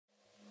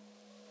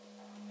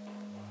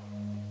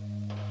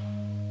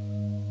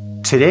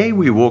Today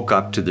we woke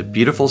up to the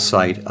beautiful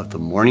sight of the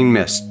morning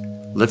mist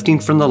lifting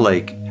from the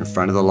lake in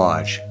front of the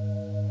lodge.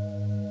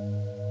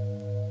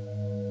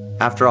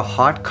 After a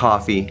hot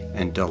coffee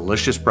and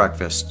delicious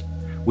breakfast,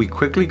 we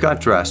quickly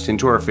got dressed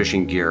into our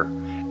fishing gear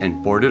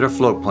and boarded a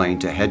float plane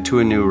to head to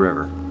a new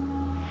river.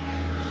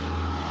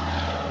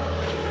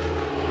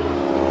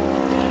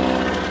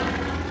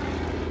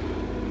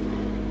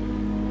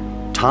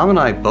 Tom and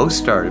I both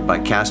started by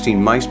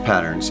casting mice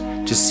patterns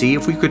to see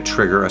if we could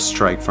trigger a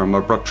strike from a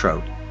brook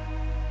trout.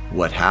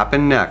 What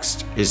happened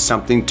next is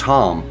something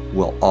Tom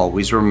will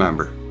always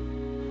remember.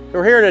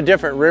 We're here in a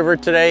different river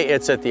today.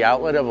 It's at the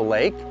outlet of a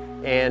lake,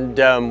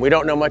 and we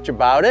don't know much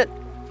about it.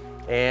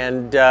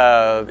 And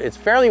it's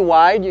fairly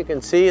wide. You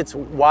can see it's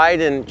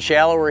wide and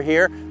shallower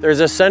here.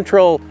 There's a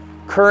central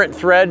current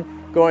thread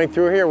going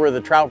through here where the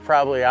trout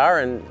probably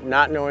are, and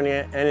not knowing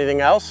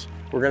anything else,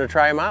 we're gonna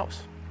try a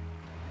mouse.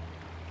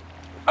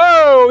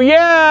 Oh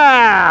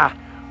yeah!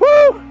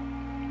 Woo!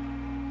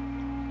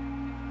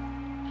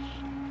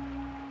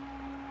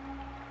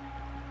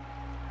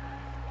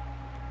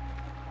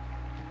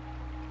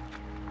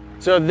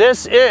 So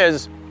this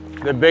is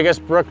the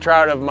biggest brook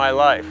trout of my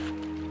life.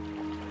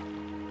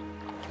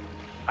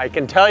 I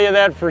can tell you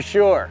that for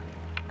sure,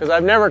 because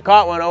I've never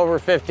caught one over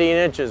 15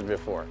 inches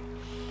before.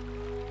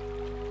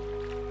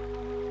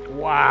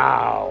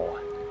 Wow.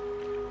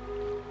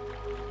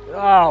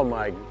 Oh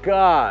my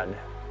God.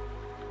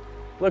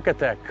 Look at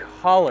that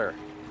color.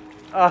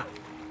 Oh.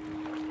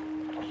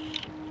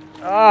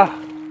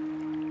 Oh.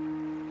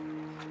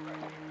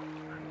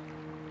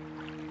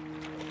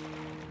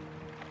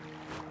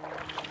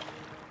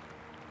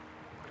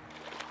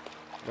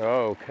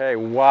 Okay,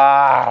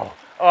 wow.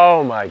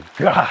 Oh my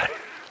God.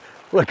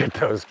 Look at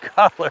those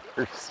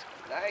colors.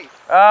 Nice.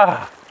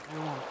 Ah.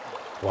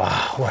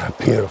 Wow, what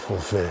a beautiful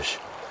fish.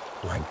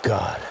 My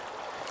God.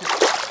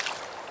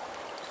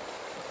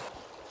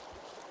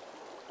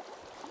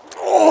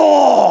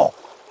 Oh,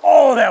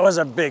 that was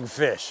a big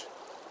fish.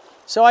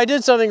 So I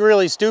did something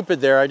really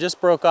stupid there. I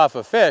just broke off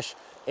a fish,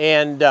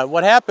 and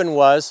what happened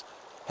was,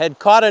 had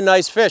caught a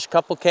nice fish a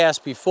couple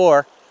casts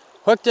before,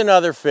 hooked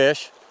another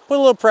fish, put a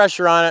little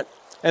pressure on it,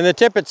 and the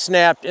tippet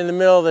snapped in the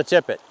middle of the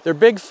tippet. They're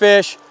big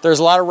fish, there's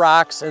a lot of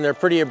rocks, and they're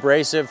pretty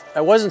abrasive. I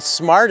wasn't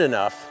smart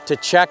enough to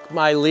check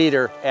my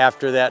leader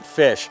after that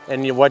fish.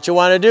 And what you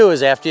want to do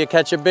is after you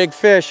catch a big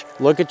fish,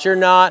 look at your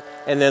knot,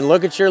 and then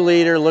look at your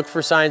leader, look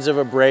for signs of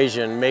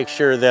abrasion, make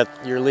sure that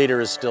your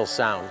leader is still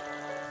sound.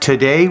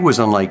 Today was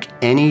unlike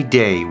any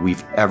day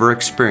we've ever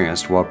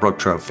experienced while brook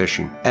trout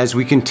fishing. As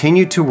we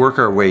continued to work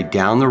our way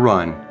down the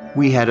run,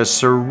 we had a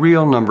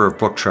surreal number of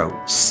brook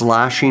trout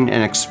slashing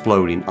and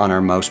exploding on our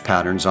mouse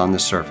patterns on the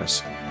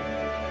surface.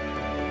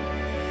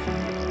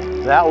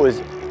 That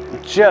was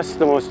just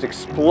the most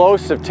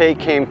explosive take.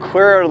 Came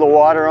clear out of the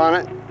water on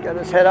it. Got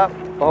his head up.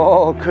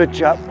 Oh, good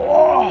job.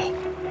 Oh,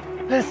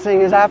 this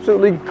thing is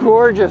absolutely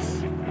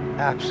gorgeous.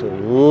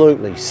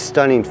 Absolutely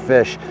stunning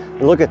fish.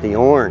 Look at the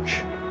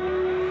orange.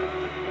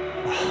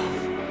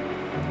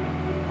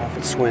 Off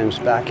it swims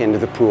back into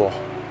the pool.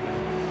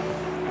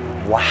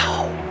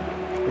 Wow.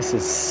 This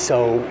is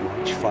so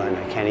much fun,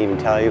 I can't even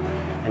tell you.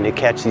 And to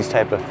catch these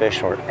type of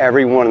fish where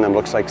every one of them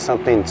looks like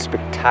something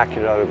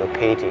spectacular out of a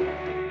painting.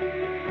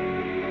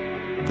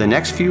 The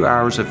next few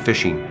hours of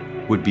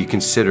fishing would be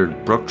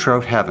considered brook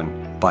trout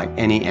heaven by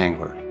any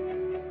angler.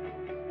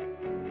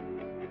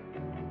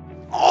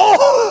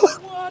 Oh!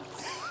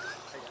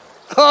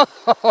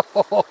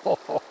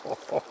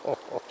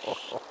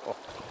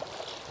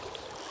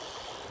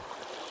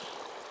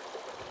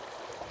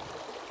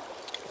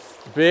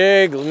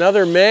 Big,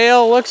 another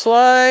male looks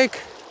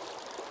like.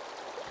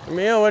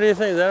 Male, what do you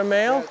think? Is that a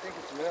male? Yeah, I think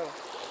it's a male.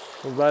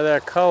 Well, by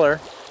that color.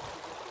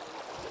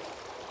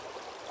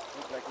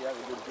 Looks like he has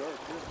a good guard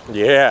too.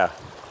 Yeah.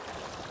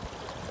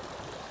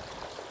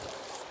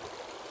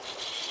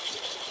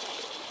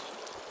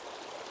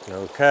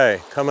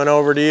 Okay, coming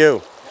over to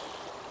you.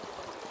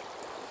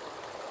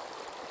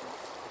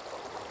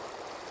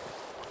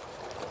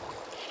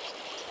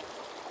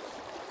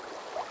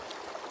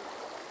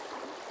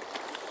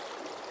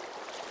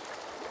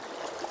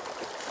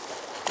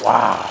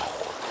 Wow.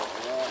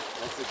 Yeah,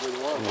 that's a good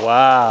one.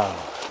 Wow.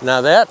 Now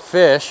that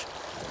fish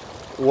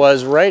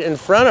was right in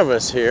front of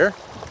us here,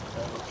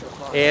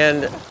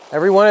 and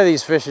every one of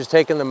these fish is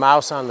taking the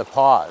mouse on the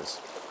paws.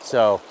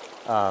 So,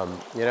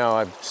 you know,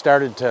 I've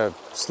started to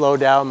slow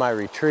down my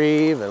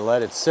retrieve and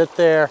let it sit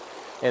there,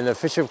 and the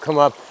fish have come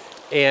up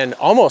and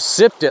almost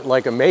sipped it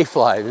like a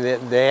mayfly.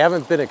 They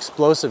haven't been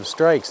explosive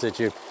strikes that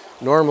you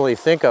normally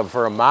think of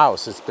for a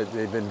mouse.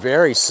 They've been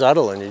very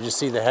subtle, and you just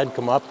see the head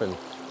come up and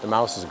the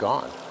mouse is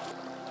gone.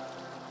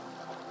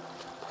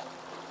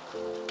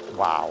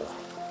 Wow.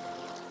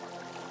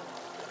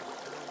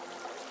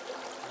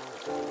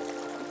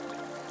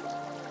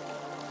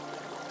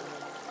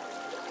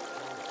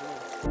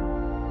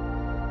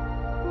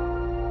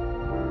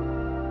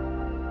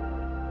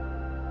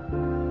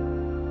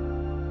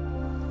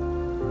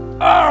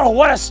 Oh,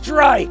 what a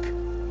strike!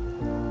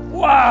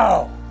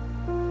 Wow!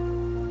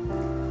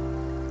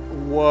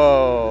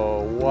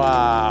 Whoa,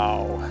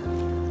 wow.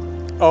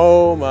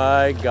 Oh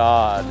my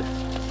God.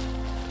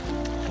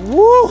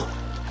 Woo!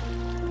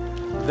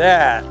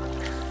 That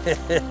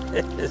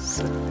is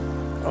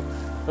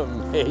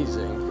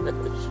amazing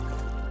fish.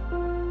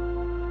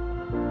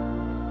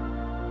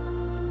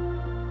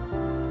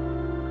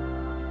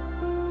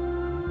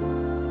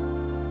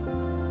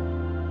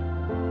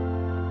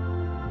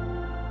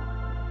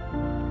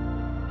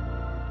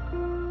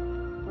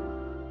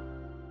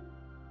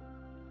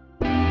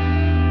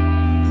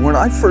 When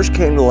I first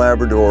came to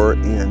Labrador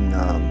in,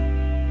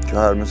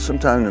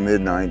 sometime in the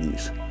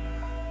mid-90s,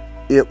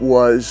 it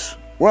was,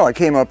 well, I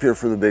came up here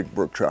for the big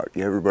brook trout.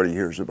 Everybody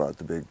hears about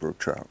the big brook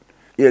trout.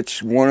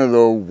 It's one of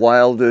the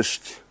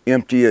wildest,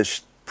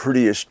 emptiest,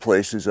 prettiest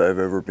places I've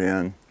ever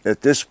been.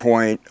 At this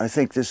point, I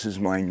think this is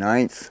my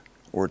 9th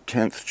or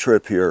 10th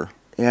trip here.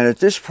 And at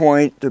this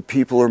point, the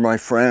people are my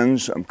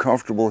friends, I'm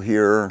comfortable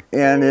here,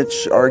 and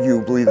it's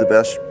arguably the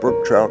best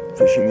brook trout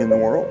fishing in the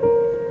world.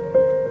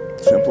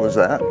 Simple as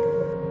that.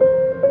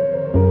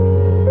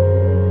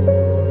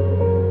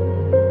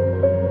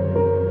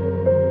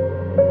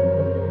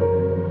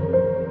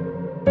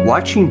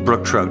 Watching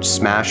brook trout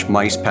smash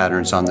mice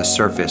patterns on the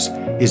surface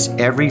is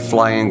every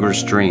fly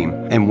angler's dream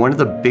and one of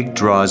the big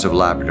draws of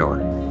Labrador.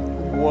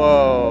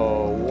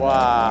 Whoa,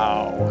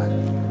 wow.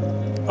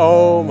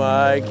 Oh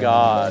my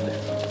God.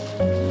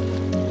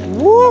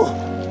 Woo!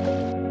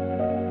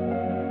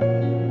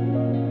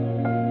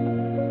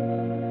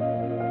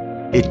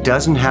 It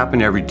doesn't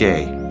happen every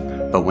day,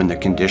 but when the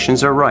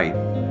conditions are right,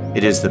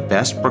 it is the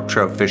best brook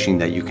trout fishing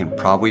that you can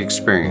probably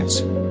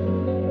experience.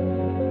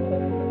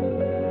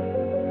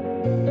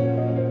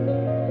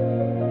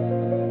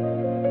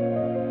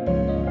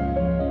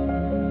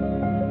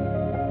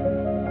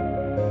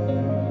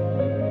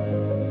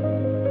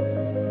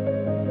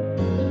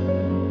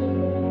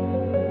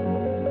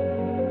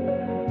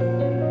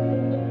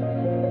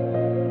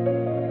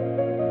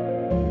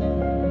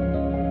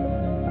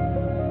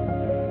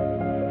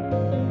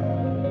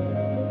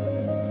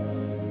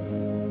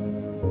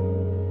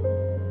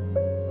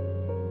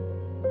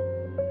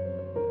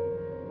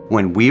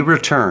 When we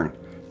return,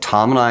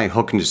 Tom and I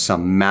hook into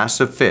some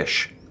massive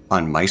fish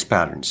on mice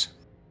patterns.